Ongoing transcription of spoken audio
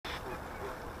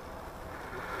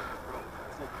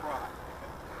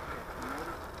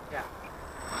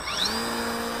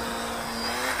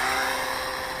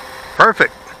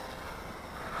perfect.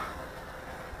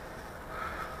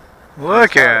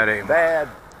 Look at him. Bad.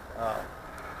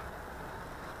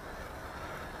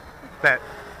 That.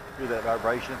 Hear that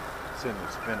vibration? It's in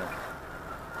the spinner.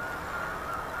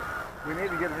 We need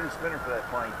to get a new spinner for that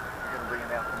plane. We're going to bring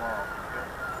it out tomorrow.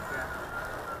 Yeah.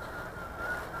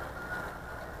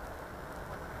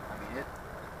 I mean,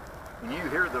 when you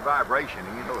hear the vibration,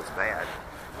 you know it's bad.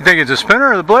 You think it's a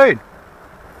spinner or the blade?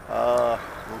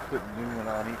 We'll put a new one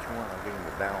on each one. I'll get him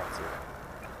to balance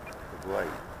the blade.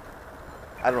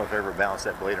 I don't know if I ever balanced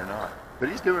that blade or not, but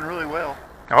he's doing really well.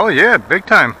 Oh yeah, big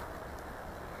time.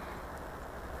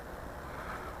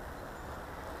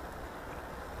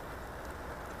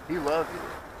 He loves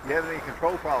it. You have any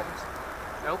control problems?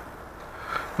 Nope.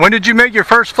 When did you make your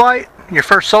first flight? Your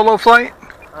first solo flight?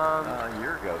 A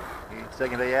year ago.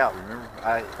 Second day out, remember?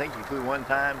 I think he flew one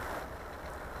time.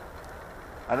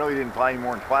 I know he didn't fly any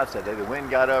more than twice that day. The wind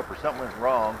got up or something went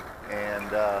wrong, and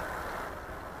the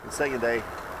second day,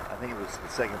 I think it was the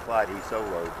second flight he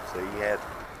soloed, so he had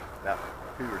about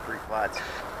 2 or 3 flights.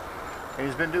 And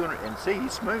he's been doing it, and see,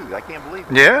 he's smooth. I can't believe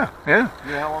it. Yeah, yeah.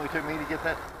 You know how long it took me to get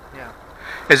that? Yeah.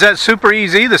 Is that super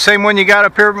easy, the same one you got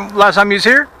up here last time you was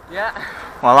here? Yeah.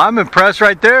 Well, I'm impressed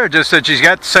right there, just that she's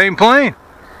got the same plane.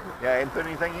 Yeah, I haven't put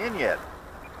anything in yet.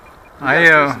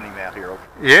 Listening out here. Okay.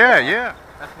 Yeah, yeah.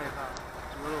 That's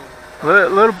a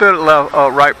Little bit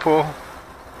of right pull.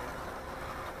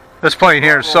 This plane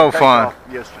here is so fun.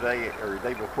 Yesterday or the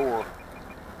day before,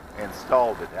 and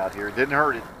stalled it out here. It didn't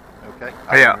hurt it. Okay.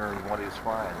 I Yeah. didn't hurt what he was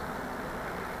flying.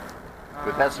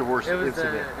 But that's the worst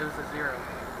incident. It was a 0.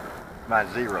 My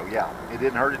 0, yeah. It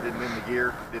didn't hurt it. Didn't bend the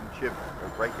gear. Didn't chip or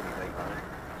break anything on it.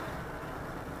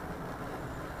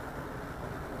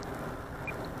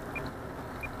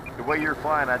 The way you're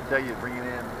flying, I'd tell you, bring it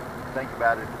in, think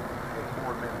about it for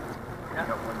 4 minutes. Yeah. You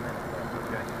got 1 minute left,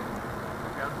 okay?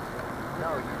 Yeah. No,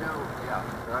 you know, yeah.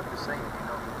 So I'm just saying, you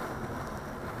know.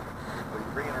 Are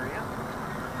you bringing her in?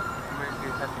 I'm going to do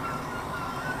touching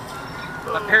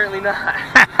it. Apparently not.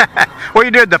 Well,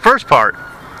 you did the first part.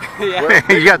 Yeah. Well,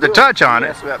 you got the touch on it.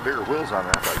 That's about bigger wheels on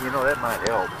it. I thought, you know, that might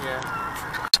help. Yeah.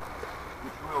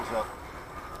 Get your wheels up.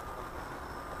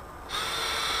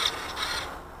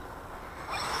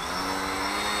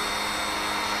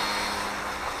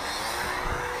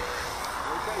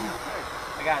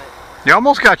 I got it. You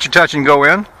almost got your touch and go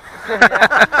in.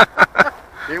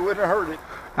 It wouldn't have hurt it.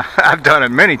 I've done it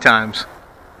many times.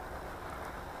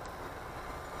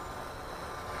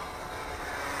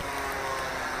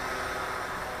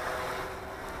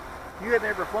 You had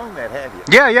never flown that, have you?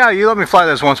 Yeah, you let me fly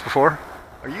this once before.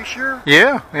 Are you sure?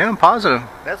 Yeah, I'm positive.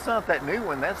 That's not that new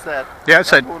one. That's that. Yeah, it's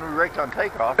that's that. when we wrecked on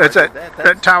takeoff. It's right?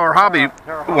 that Tower Hobby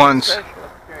Tower Hobby ones. special.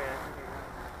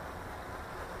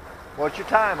 What's your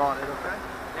time on it? Okay.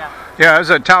 Yeah. Yeah, it's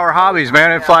a Tower Hobbies,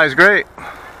 man. It Yeah. flies great.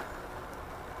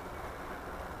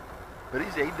 But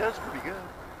he does pretty good.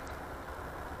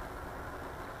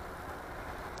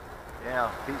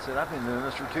 Yeah, he said, I've been doing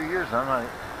this for 2 years and I'm not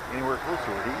anywhere close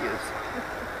to where he is.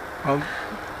 Well,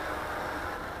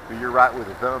 But you're right with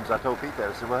the thumbs. I told Pete that.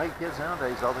 I said, well, hey, kids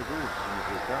nowadays, all they do is use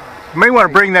their thumbs. you may want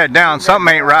to bring that down.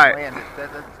 Something ain't right. Man,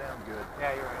 that doesn't sound good.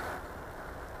 Yeah, you're right.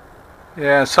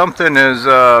 Yeah, something is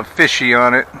fishy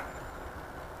on it. A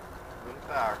little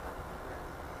power.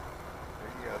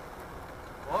 There you go.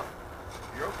 What?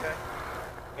 You're okay.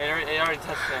 Yeah, it already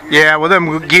touched there. Yeah, with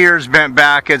them gears bent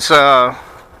back, it's not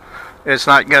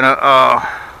gonna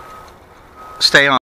stay on.